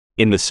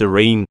In the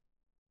serene,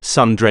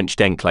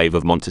 sun-drenched enclave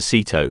of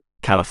Montecito,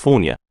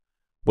 California,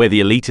 where the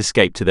elite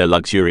escape to their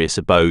luxurious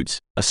abodes,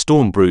 a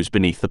storm brews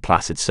beneath the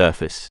placid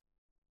surface.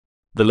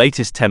 The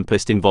latest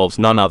tempest involves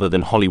none other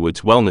than Hollywood's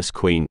wellness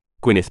queen,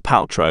 Gwyneth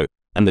Paltrow,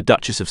 and the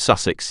Duchess of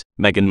Sussex,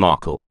 Meghan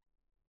Markle.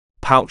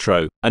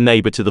 Paltrow, a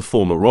neighbor to the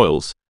former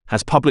royals,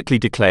 has publicly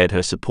declared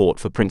her support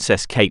for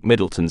Princess Kate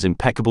Middleton's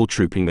impeccable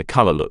trooping the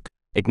color look,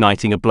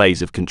 igniting a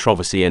blaze of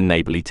controversy and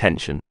neighborly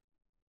tension.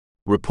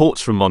 Reports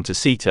from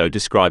Montecito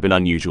describe an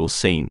unusual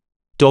scene: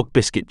 dog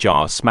biscuit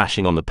jars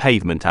smashing on the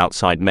pavement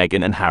outside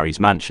Meghan and Harry's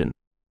mansion.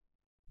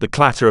 The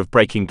clatter of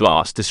breaking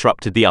glass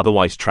disrupted the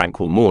otherwise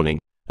tranquil morning,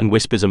 and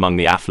whispers among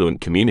the affluent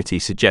community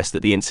suggest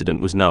that the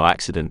incident was no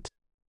accident.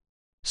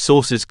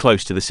 Sources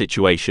close to the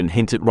situation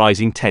hint at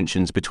rising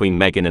tensions between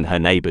Meghan and her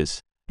neighbors,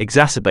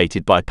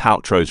 exacerbated by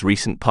Paltrow's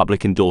recent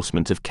public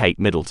endorsement of Kate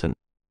Middleton.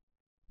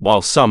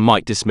 While some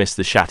might dismiss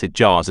the shattered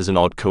jars as an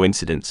odd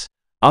coincidence,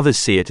 others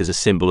see it as a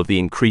symbol of the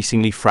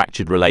increasingly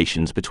fractured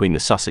relations between the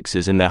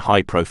Sussexes and their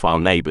high-profile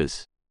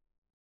neighbors.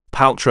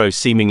 Paltrow's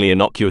seemingly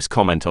innocuous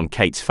comment on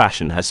Kate's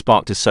fashion has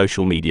sparked a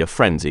social media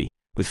frenzy,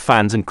 with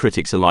fans and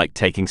critics alike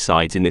taking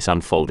sides in this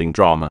unfolding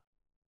drama.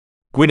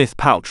 Gwyneth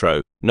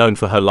Paltrow, known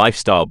for her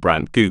lifestyle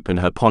brand Goop and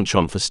her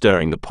penchant for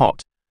stirring the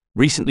pot,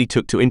 recently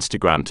took to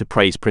Instagram to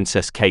praise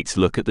Princess Kate's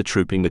look at the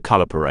Trooping the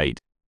Color parade.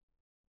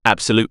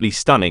 "Absolutely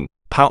stunning,"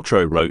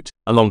 Paltrow wrote,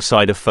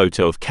 alongside a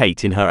photo of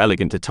Kate in her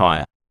elegant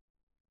attire.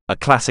 A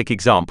classic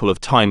example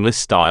of timeless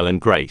style and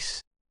grace.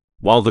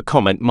 While the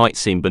comment might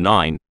seem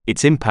benign,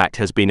 its impact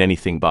has been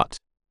anything but.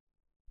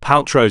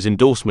 Paltrow's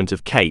endorsement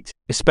of Kate,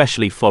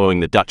 especially following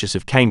the Duchess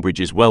of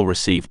Cambridge's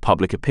well-received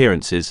public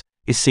appearances,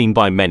 is seen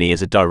by many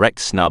as a direct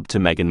snub to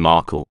Meghan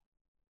Markle.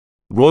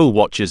 Royal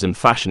watchers and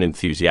fashion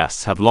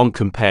enthusiasts have long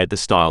compared the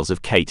styles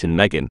of Kate and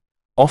Meghan,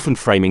 often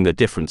framing the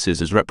differences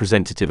as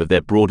representative of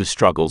their broader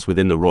struggles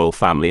within the royal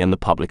family and the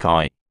public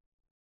eye.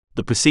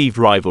 The perceived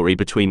rivalry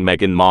between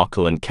Meghan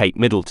Markle and Kate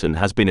Middleton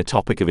has been a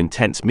topic of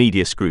intense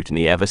media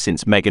scrutiny ever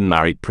since Meghan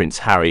married Prince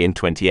Harry in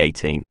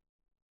 2018.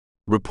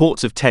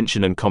 Reports of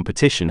tension and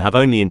competition have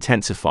only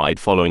intensified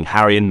following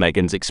Harry and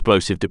Meghan's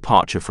explosive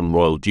departure from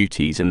royal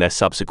duties and their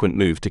subsequent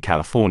move to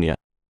California.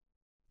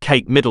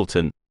 Kate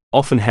Middleton,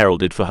 often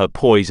heralded for her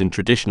poise and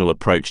traditional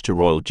approach to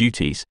royal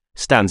duties,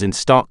 stands in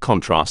stark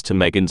contrast to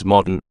Meghan's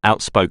modern,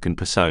 outspoken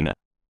persona.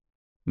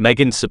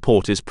 Meghan's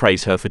supporters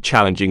praise her for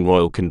challenging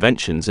royal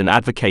conventions and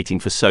advocating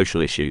for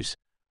social issues,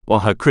 while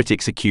her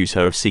critics accuse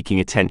her of seeking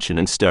attention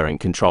and stirring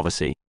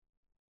controversy.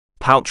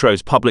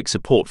 Paltrow's public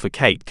support for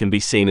Kate can be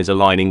seen as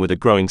aligning with a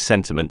growing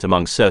sentiment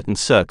among certain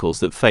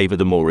circles that favor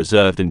the more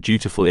reserved and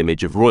dutiful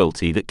image of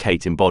royalty that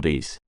Kate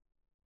embodies.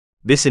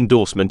 This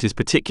endorsement is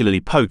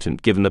particularly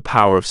potent given the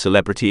power of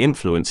celebrity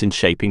influence in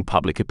shaping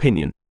public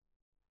opinion.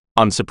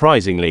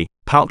 Unsurprisingly,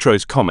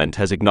 Paltrow's comment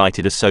has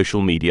ignited a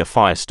social media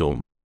firestorm.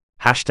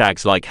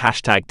 Hashtags like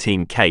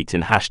 #TeamKate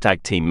and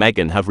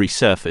 #TeamMeghan have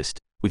resurfaced,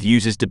 with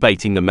users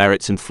debating the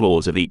merits and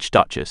flaws of each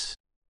duchess.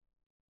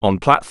 On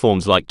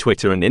platforms like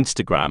Twitter and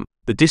Instagram,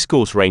 the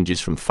discourse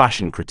ranges from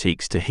fashion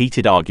critiques to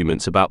heated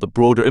arguments about the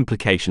broader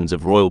implications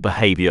of royal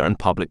behavior and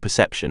public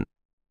perception.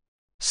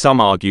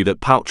 Some argue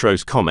that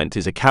Paltrow's comment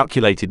is a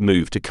calculated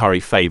move to curry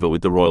favor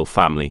with the royal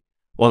family,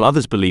 while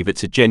others believe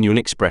it's a genuine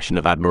expression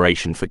of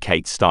admiration for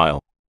Kate's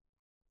style.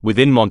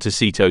 Within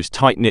Montecito's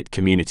tight-knit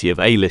community of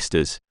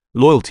A-listers,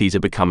 loyalties are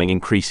becoming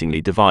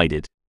increasingly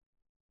divided.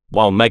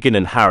 While Meghan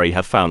and Harry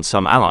have found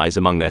some allies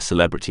among their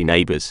celebrity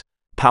neighbors,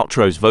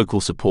 Paltrow's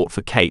vocal support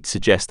for Kate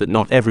suggests that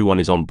not everyone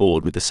is on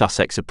board with the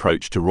Sussex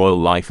approach to royal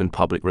life and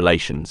public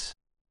relations.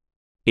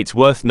 It's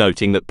worth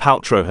noting that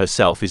Paltrow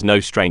herself is no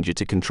stranger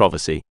to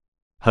controversy.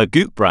 Her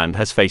Goop brand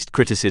has faced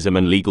criticism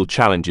and legal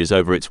challenges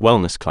over its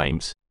wellness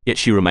claims, yet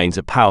she remains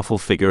a powerful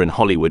figure in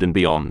Hollywood and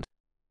beyond.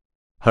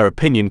 Her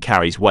opinion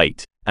carries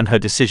weight, and her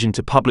decision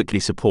to publicly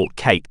support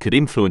Kate could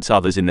influence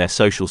others in their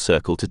social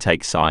circle to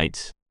take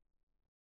sides.